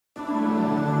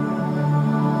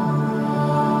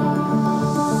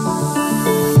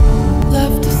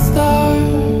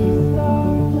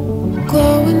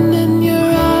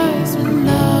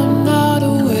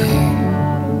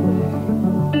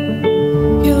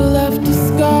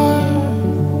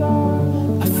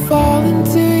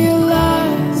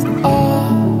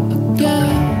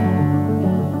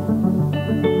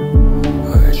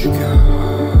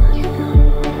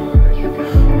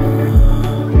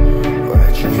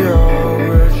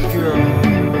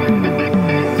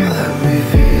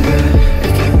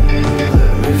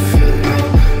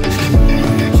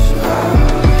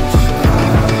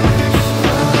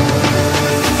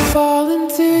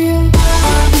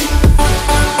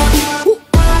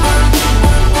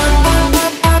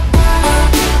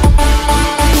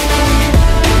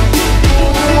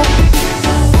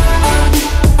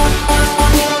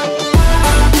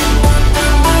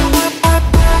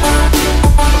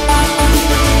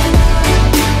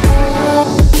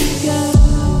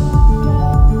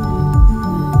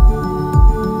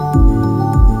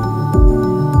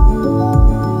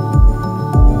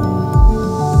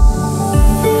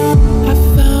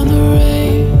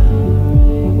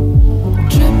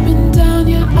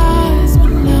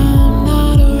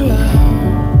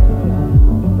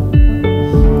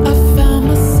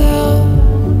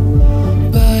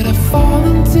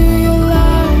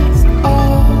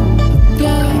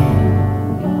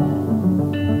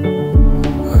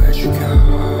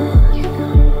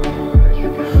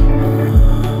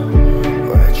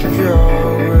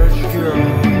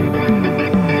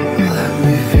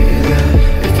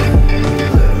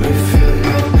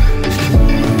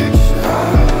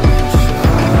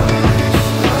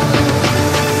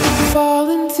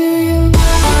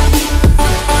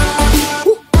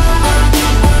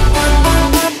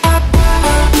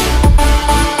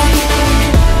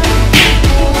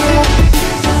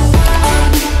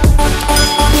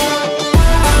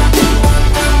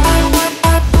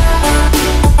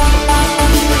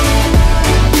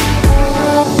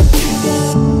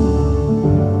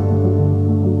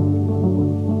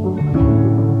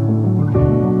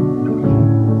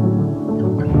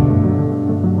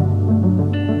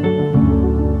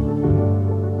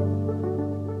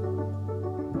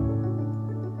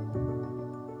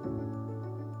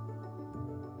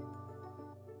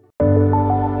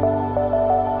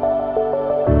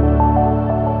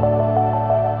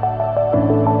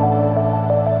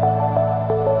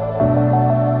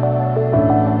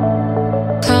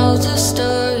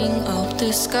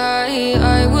the sky.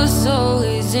 I was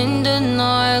always in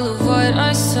denial of what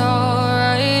I saw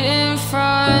right in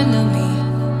front of me.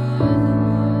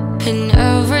 And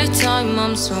every time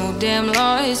I'm so damn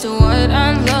lost to what I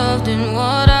loved and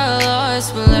what I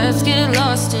lost. But let's get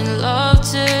lost in love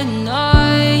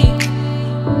tonight.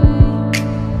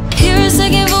 Hear a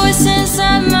second voice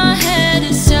inside my head.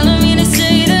 It's telling me to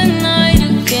say the night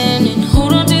again and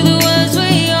hold on to the words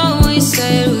we always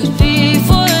said would be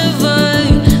forever,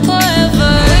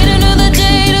 forever. Wait another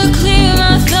day to clear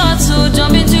my thoughts, so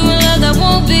jump into a love that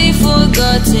won't be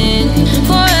forgotten.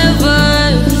 Forever,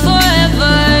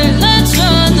 forever. Let's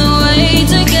run away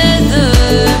together.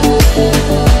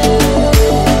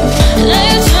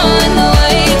 Let's run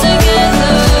away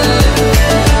together.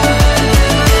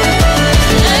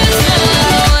 Let's run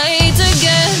away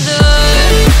together.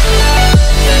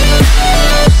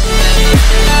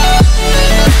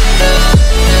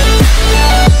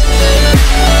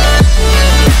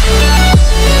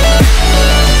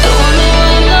 I wanna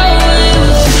run away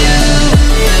with you.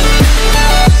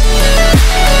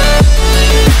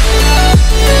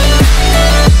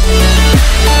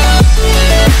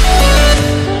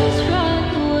 Let's run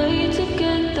away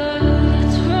together.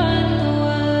 Let's run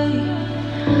away.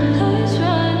 Let's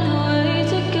run away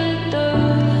together.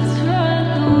 Let's run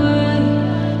away.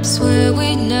 Swear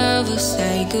we'd never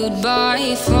say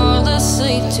goodbye. Fall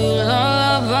asleep to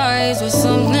lullabies with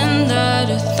something that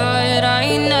I thought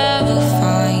I'd never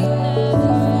find.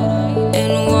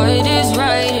 And what is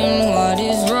right and what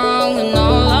is wrong, and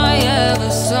all I ever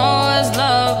saw was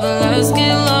love. But let's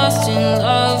get lost in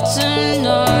love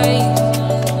tonight.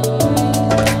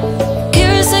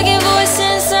 Hear a second voice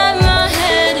inside my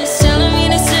head. It's telling me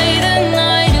to say the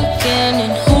night again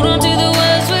and hold on to the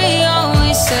words we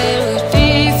always said would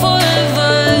be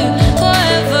forever,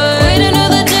 forever. Wait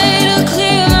another day to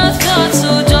clear my thoughts, so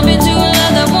jump into a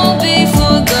love that won't be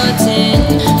forgotten.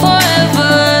 Forever.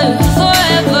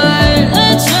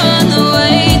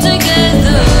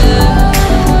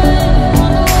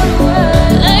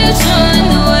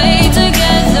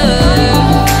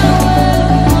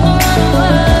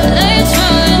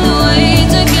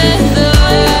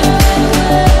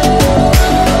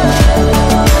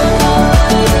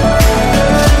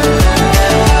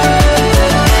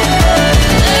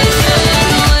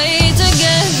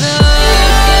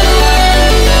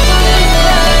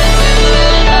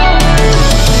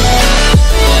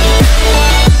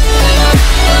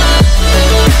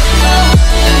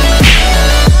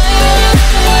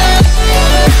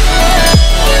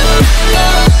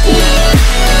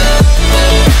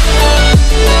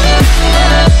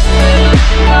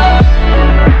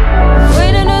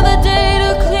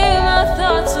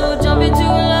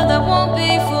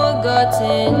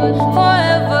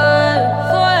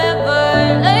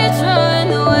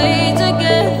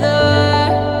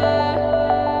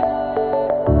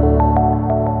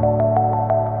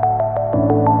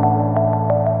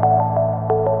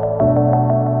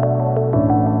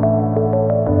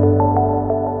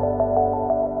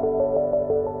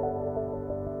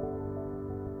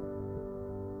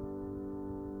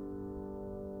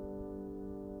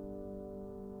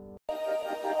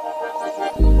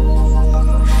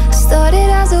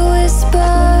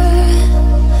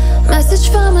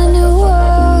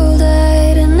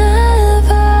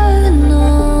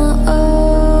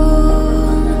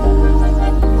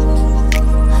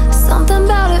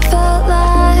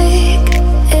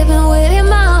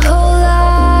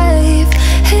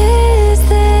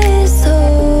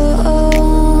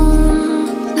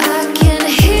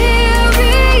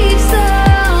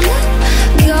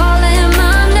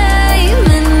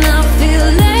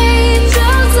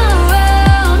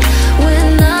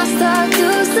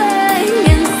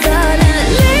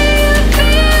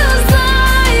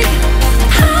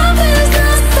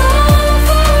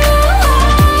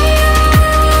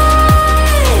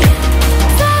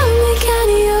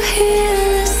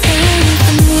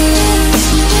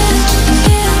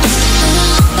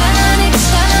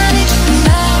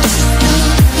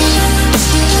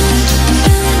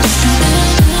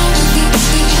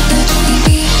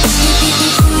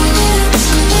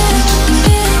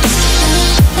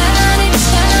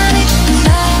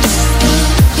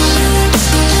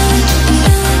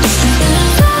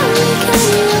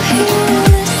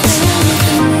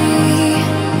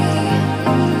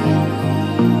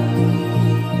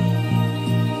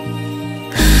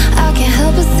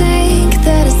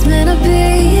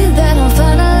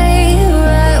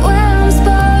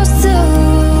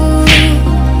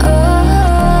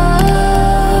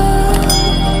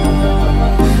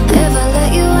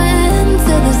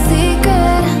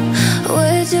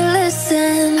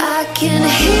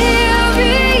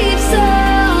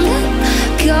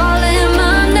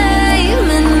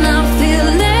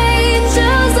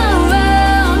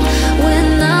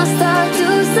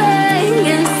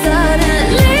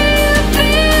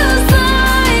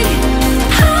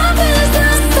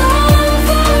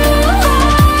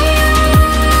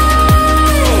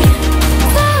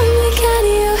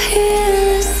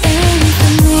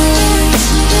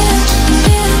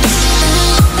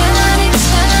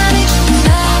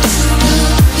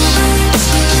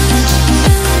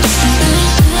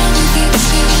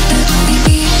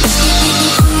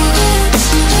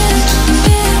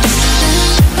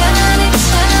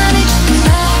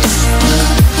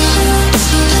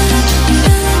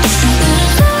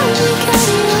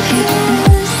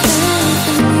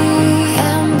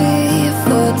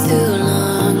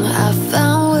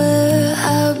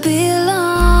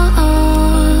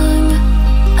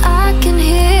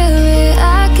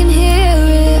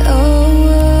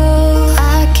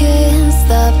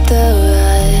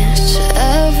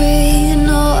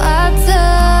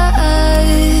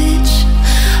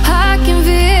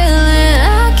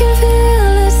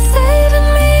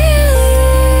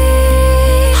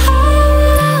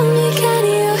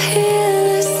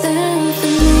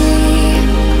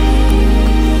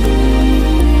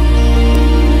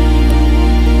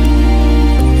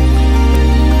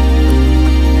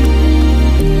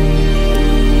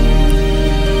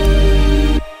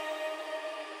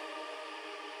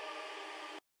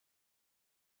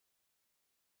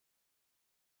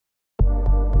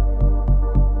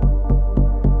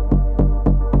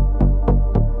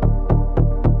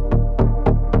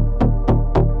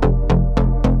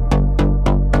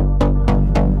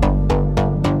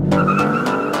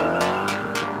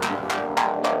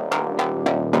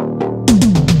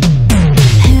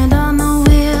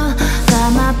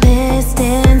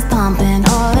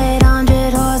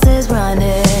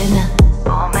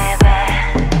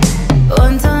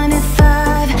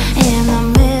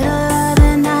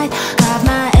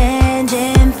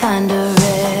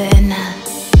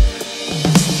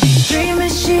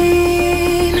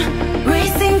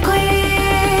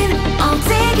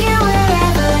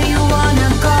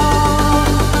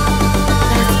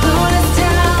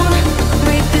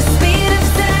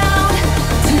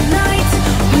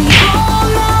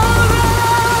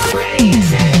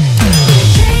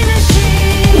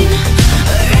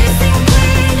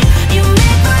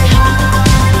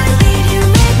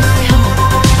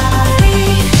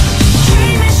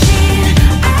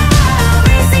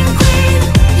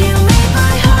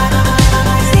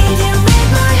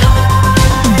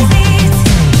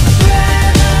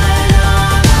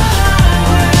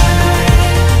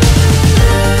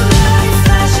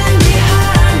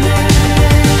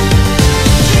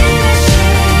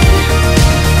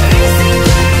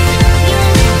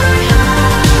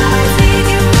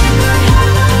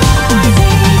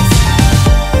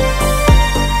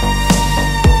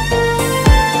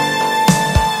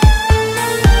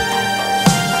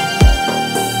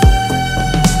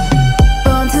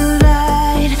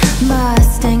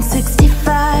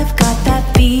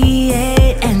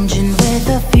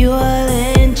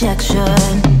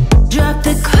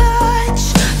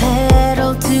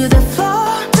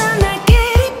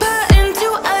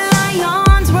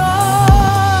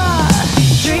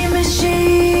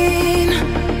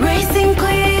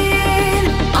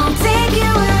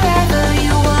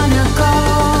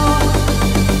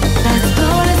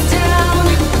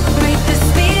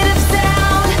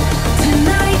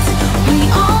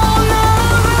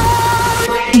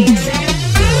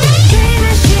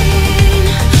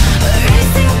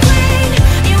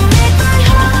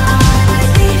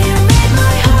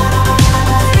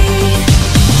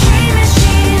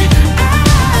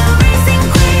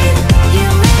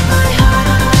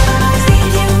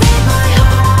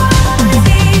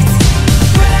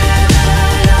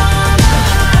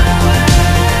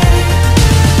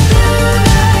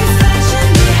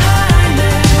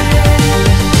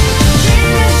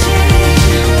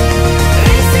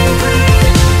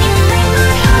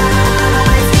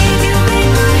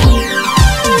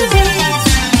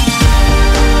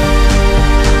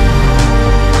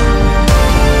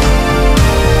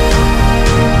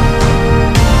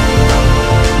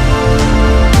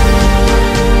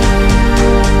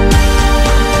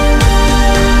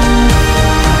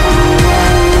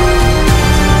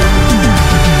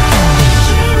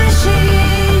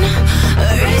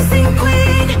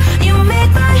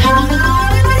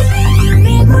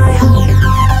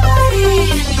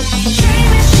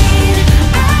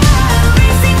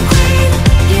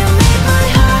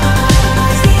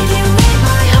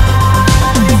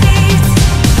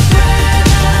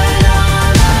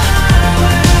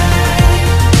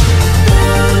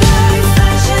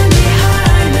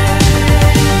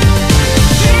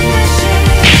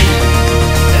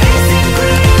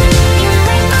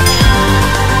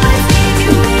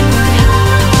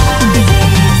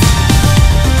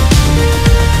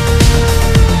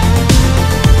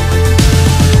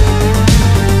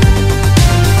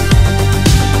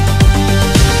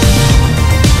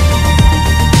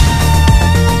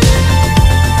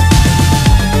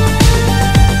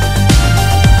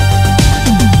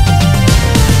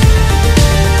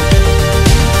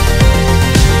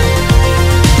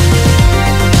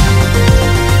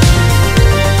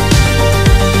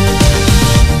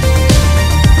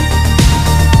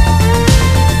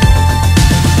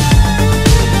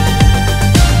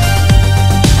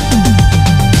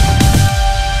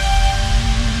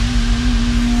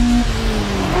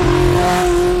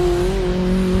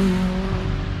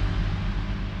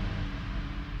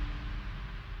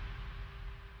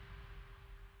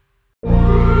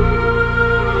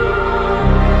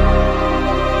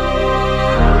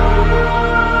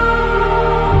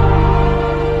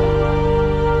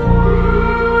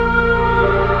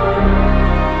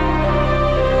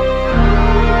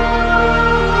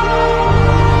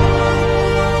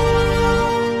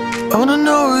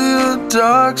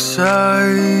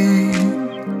 side.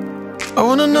 I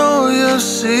wanna know your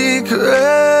secrets.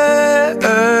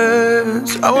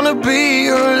 I wanna be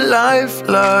your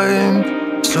lifeline.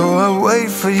 So I wait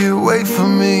for you, wait for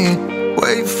me.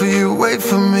 Wait for you, wait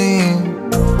for me.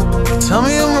 Tell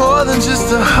me you're more than just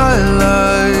a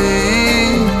highlight.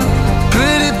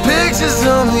 Pretty pictures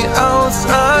on the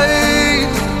outside.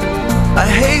 I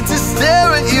hate to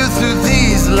stare at you through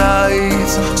these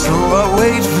lights. So I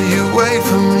wait for you, wait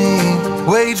for me.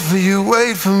 Wait for you,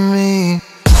 wait for me.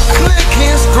 Click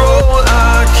and scroll,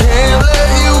 I can't let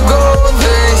you go.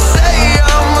 They say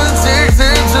I'm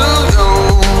addicted to you.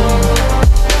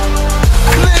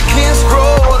 Click and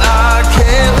scroll, I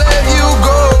can't let you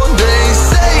go. They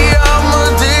say I'm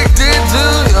addicted to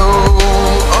you.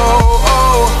 Oh,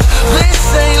 oh, this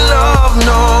ain't love,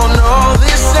 no, no.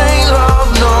 This ain't love,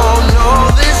 no, no.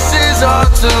 This is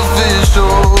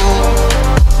artificial.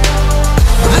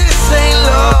 This ain't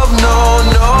love, no,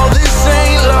 no. This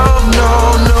ain't love, no,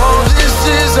 no. This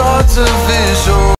is artificial.